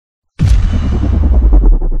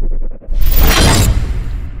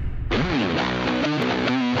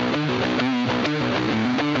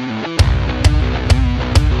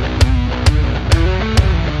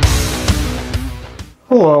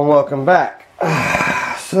welcome back.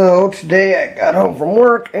 So today I got home from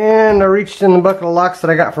work and I reached in the bucket of locks that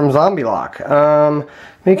I got from Zombie Lock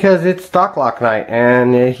because it's stock lock night,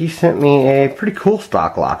 and he sent me a pretty cool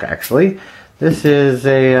stock lock actually. This is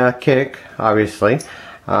a KIK, obviously.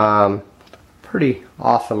 Pretty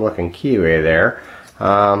awesome looking keyway there,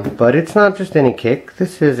 but it's not just any KIK.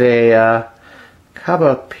 This is a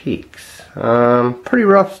KABA Peaks. Pretty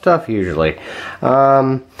rough stuff usually.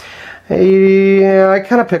 Yeah, I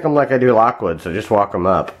kind of pick them like I do Lockwood, so just walk them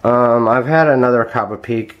up. I've had another KABA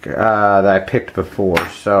Peak that I picked before,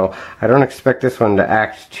 so I don't expect this one to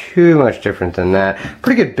act too much different than that.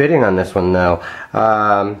 Pretty good bidding on this one though.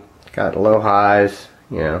 Got low highs,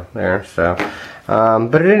 you know, there, so.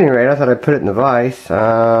 But at any rate, I thought I'd put it in the vise.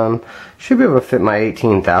 Should be able to fit my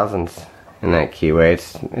 18,000s in that keyway.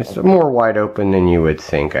 It's more wide open than you would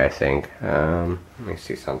think, I think. Let me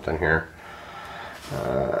see something here.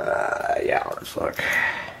 Yeah, let's look.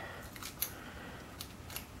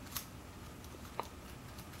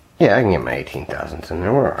 Yeah, I can get my 18,000s in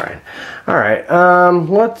there. We're alright. Alright,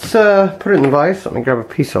 let's put it in the vise. Let me grab a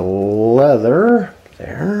piece of leather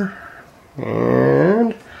there.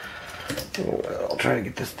 And we'll try to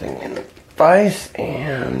get this thing in the vise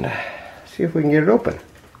and see if we can get it open.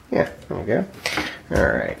 Yeah, there we go.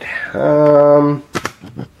 Alright.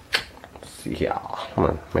 See, yeah, I'm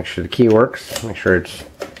gonna make sure the key works, make sure it's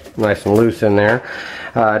nice and loose in there.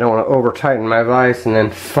 I don't want to over tighten my vise and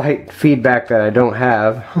then fight feedback that I don't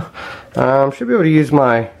have. Should be able to use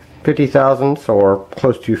my 50,000s or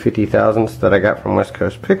close to 50,000s that I got from West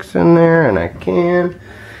Coast Picks in there, and I can.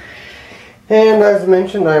 And as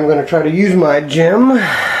mentioned, I'm going to try to use my gem.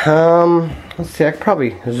 Let's see, I could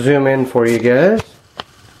probably zoom in for you guys.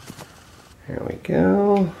 There we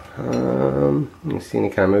go. Let me see any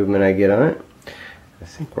kind of movement I get on it. I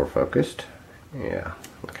think we're focused. Yeah,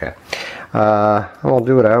 okay. I'll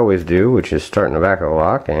do what I always do, which is start in the back of the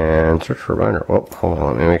lock and search for a binder. Oh, hold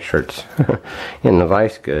on, let me make sure it's in the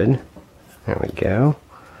vise good. There we go.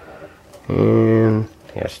 And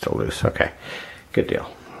yeah, it's still loose. Okay, good deal.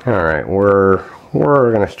 Alright, we're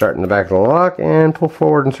going to start in the back of the lock and pull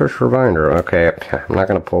forward and search for a binder. Okay, I'm not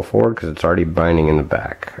going to pull forward because it's already binding in the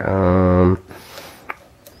back.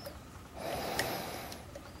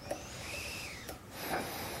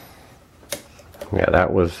 Yeah,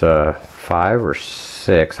 that was 5 or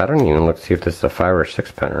 6. I don't even look to see if this is a 5 or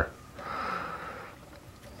 6 penner.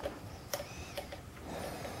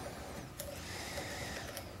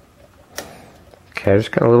 Okay, I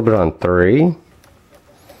just got a little bit on 3.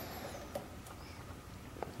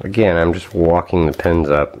 Again, I'm just walking the pins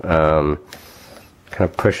up, kind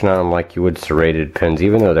of pushing on them like you would serrated pins,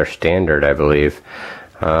 even though they're standard, I believe.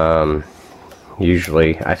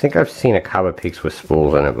 Usually, I think I've seen a KABA Peaks with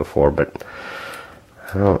spools in it before, but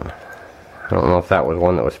I don't know if that was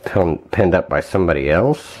one that was pinned up by somebody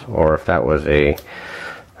else, or if that was a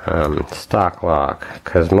stock lock,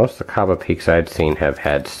 because most of the KABA Peaks I'd seen have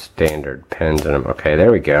had standard pins in them. Okay,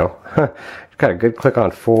 there we go. Got a good click on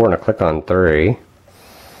 4 and a click on 3.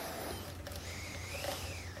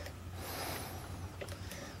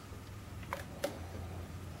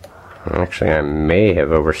 Actually, I may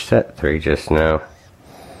have overset 3 just now.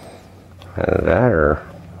 Either that, or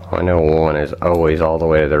I know 1 is always all the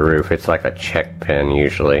way to the roof. It's like a check pin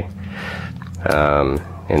usually.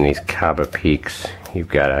 In these KABA Peaks, you've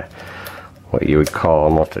got a what you would call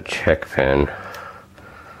almost a check pin.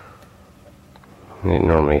 It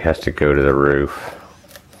normally has to go to the roof.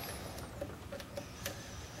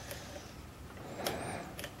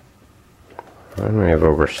 I may have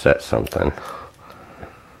overset something.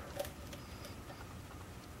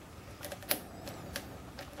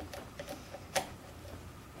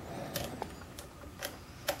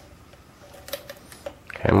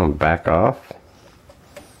 Okay, I'm going to back off.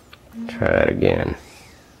 Try that again.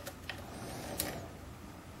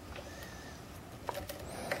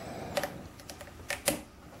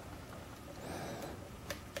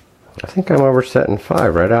 I think I'm oversetting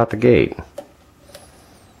 5 right out the gate.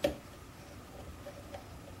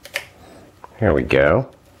 Here we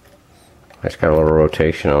go. I just got a little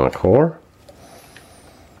rotation on the core.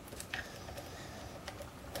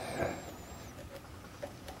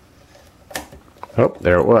 Oh,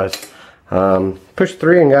 there it was. Pushed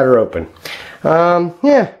 3 and got her open.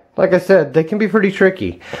 Yeah, like I said, they can be pretty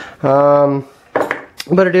tricky. But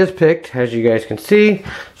it is picked, as you guys can see.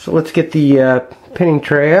 So let's get the pinning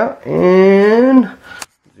tray out and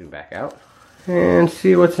zoom back out and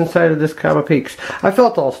see what's inside of this KABA Peaks. I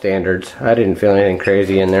felt all standards. I didn't feel anything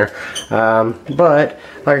crazy in there. But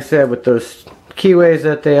like I said, with those keyways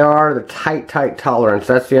that they are, the tight tolerance.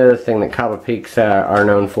 That's the other thing that KABA Peaks are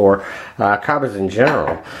known for. KABAs in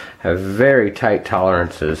general have very tight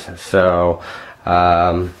tolerances. So,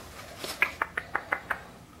 okay,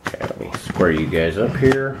 let me square you guys up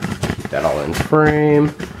here. Keep that all in frame.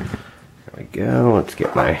 There we go. Let's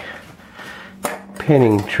get my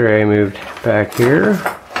pinning tray moved back here.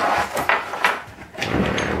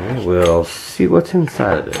 And we'll see what's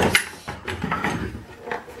inside of this.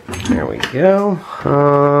 There we go.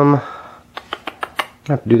 I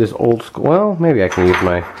have to do this old school. Well, maybe I can use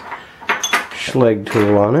my Schleg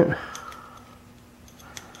tool on it.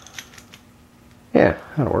 Yeah,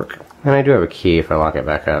 that'll work. And I do have a key if I lock it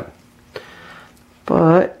back up.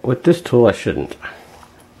 But with this tool I shouldn't,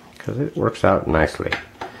 because it works out nicely.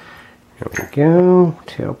 There we go.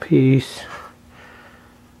 Tailpiece.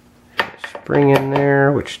 Spring in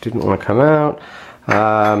there, which didn't want to come out.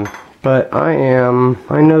 But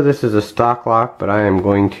I know this is a stock lock, but I am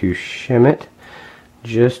going to shim it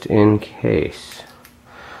just in case.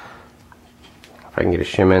 If I can get a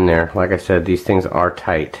shim in there. Like I said, these things are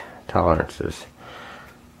tight tolerances.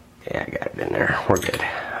 Yeah, I got it in there. We're good.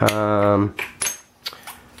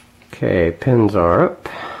 Okay, pins are up.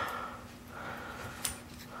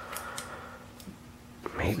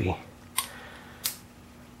 Maybe.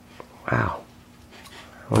 Wow.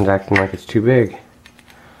 That one's acting like it's too big.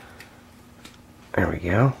 There we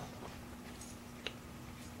go.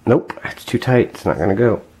 Nope, it's too tight. It's not going to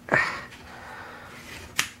go.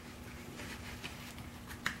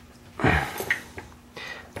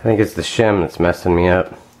 I think it's the shim that's messing me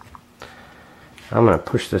up. I'm going to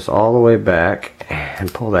push this all the way back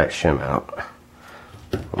and pull that shim out.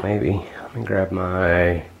 Well, maybe. Let me grab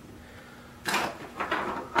my...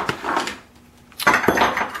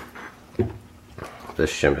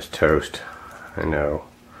 This shim is toast. I know.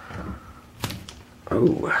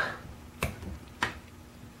 Oh.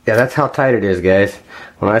 Yeah, that's how tight it is, guys.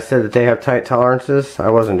 When I said that they have tight tolerances, I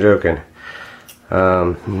wasn't joking.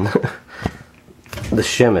 The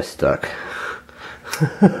shim is stuck.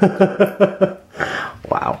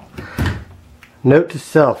 Wow. Note to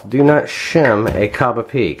self, do not shim a KABA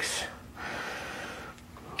Peaks.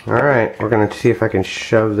 Alright, we're going to see if I can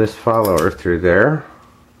shove this follower through there.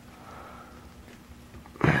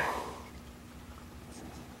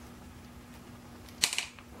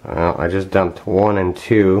 Well, I just dumped 1 and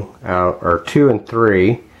 2 out, or 2 and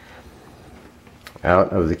 3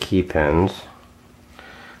 out of the key pins.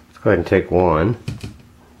 Let's go ahead and take 1.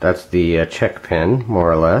 That's the check pin,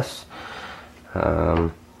 more or less.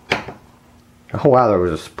 Oh wow, there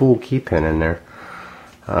was a spool key pin in there.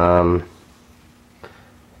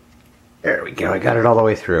 There we go, I got it all the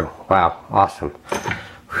way through. Wow, awesome.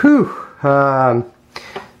 Whew. And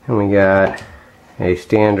we got a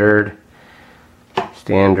standard,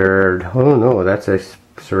 oh no, that's a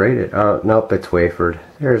serrated, oh nope, it's wafered.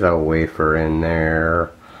 There's a wafer in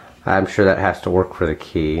there. I'm sure that has to work for the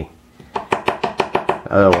key.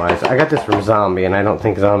 Otherwise, I got this from Zombie, and I don't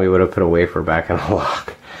think Zombie would have put a wafer back in the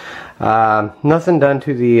lock. Nothing done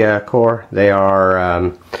to the core. They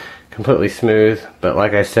are completely smooth, but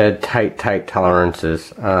like I said, tight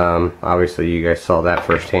tolerances. Obviously, you guys saw that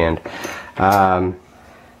firsthand.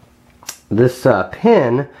 This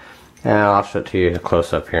pin, and I'll show it to you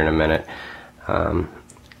close up here in a minute. Wow,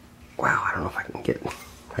 I don't know if I can get,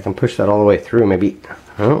 I can push that all the way through, maybe.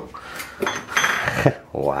 Oh.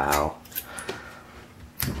 Wow.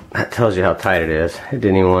 That tells you how tight it is. It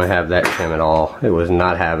didn't even want to have that shim at all. It was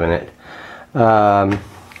not having it. Grab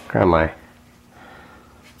my...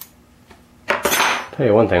 Tell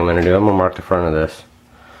you one thing I'm going to do. I'm going to mark the front of this.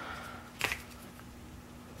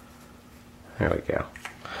 There we go.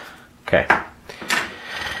 Okay.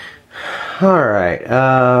 Alright.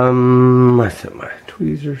 I set my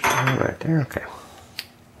tweezers right there. Okay.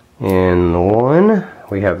 In the one,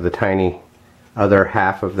 we have the tiny other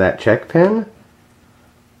half of that check pin.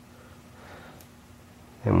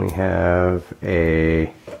 And we have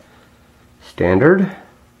a standard,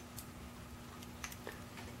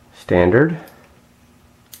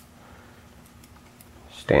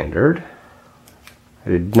 I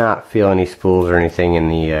did not feel any spools or anything in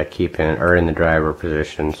the key pin or in the driver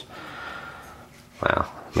positions. Wow,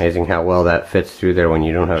 amazing how well that fits through there when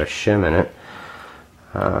you don't have a shim in it.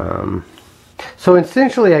 So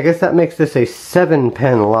essentially, I guess that makes this a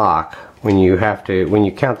 7-pin lock when you count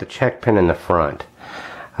the check pin in the front.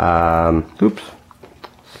 Oops.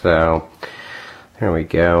 So there we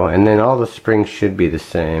go, and then all the springs should be the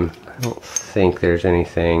same. I don't think there's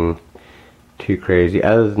anything too crazy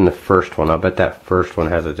other than the first one. I'll bet that first one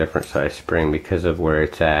has a different size spring because of where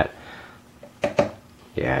it's at.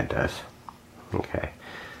 Yeah, it does. Okay.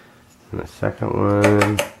 And the second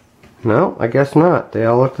one, no, I guess not. They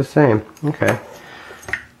all look the same. Okay.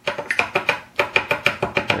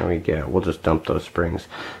 There we go. We'll just dump those springs.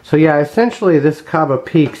 So yeah, essentially this KABA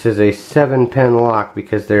Peaks is a 7-pin lock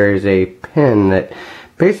because there is a pin that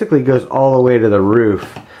basically goes all the way to the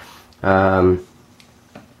roof in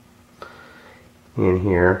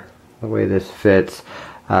here, the way this fits.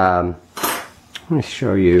 Let me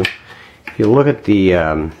show you. If you look at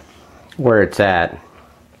the where it's at,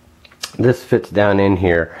 this fits down in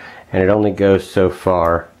here and it only goes so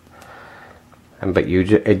far. But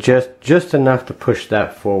just enough to push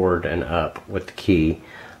that forward and up with the key.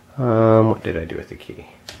 What did I do with the key?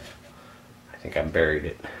 I think I buried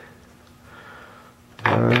it.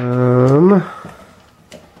 I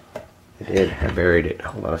buried it.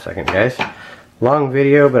 Hold on a second, guys. Long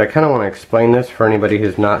video, but I kind of want to explain this for anybody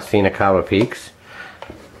who's not seen a KABA Peaks.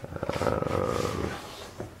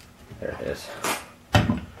 There it is.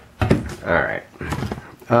 Alright.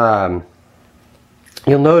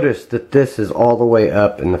 You'll notice that this is all the way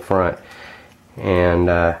up in the front, and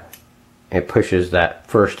it pushes that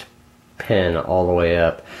first pin all the way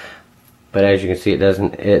up. But as you can see, it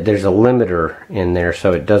doesn't. There's a limiter in there,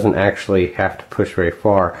 so it doesn't actually have to push very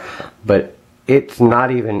far. But it's not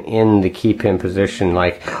even in the key pin position.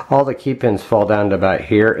 Like, all the key pins fall down to about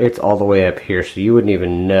here. It's all the way up here, so you wouldn't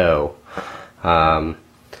even know. I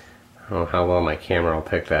don't know how well my camera will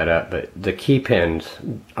pick that up, but the key pins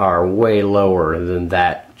are way lower than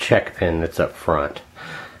that check pin that's up front.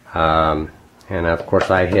 And of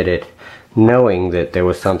course I hit it knowing that there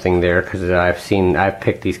was something there because I've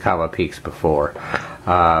picked these KABA Peaks before.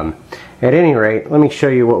 At any rate, let me show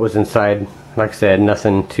you what was inside. Like I said,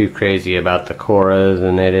 nothing too crazy about the Coras,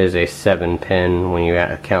 and it is a 7-pin when you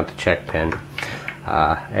count the check pin.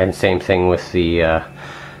 And same thing with the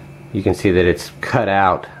you can see that it's cut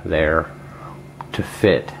out there to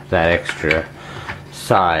fit that extra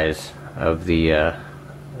size of the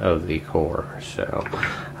core. So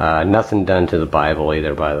nothing done to the Bible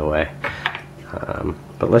either, by the way.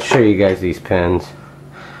 But let's show you guys these pins.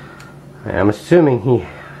 I'm assuming he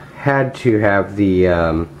had to have the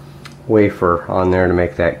wafer on there to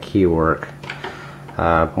make that key work,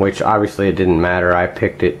 which obviously it didn't matter. I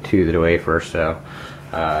picked it to the wafer, so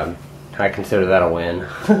I consider that a win.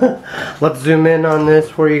 Let's zoom in on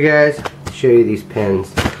this for you guys, show you these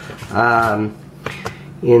pins.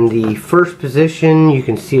 In the first position, you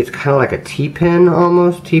can see it's kind of like a T-pin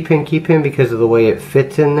almost, T-pin, key pin, because of the way it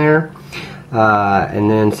fits in there.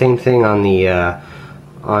 And then same thing on the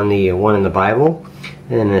one in the Bible.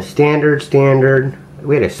 And then a standard,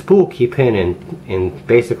 we had a spool key pin in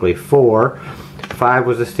basically 4. 5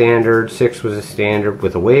 was a standard, 6 was a standard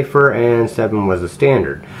with a wafer, and 7 was a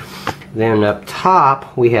standard. Then up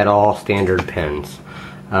top we had all standard pins,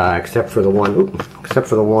 except for the one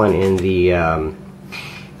in the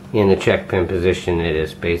check pin position. It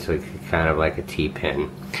is basically kind of like a T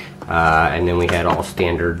pin, and then we had all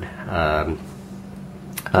standard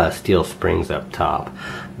steel springs up top.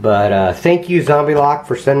 But thank you, Zombie Lock,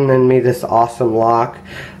 for sending me this awesome lock.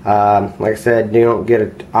 Like I said, you don't get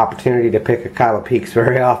an opportunity to pick a KABA Peaks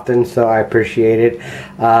very often, so I appreciate it.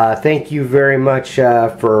 Thank you very much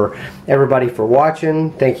for everybody for watching.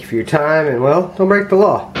 Thank you for your time, and well, don't break the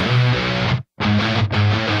law.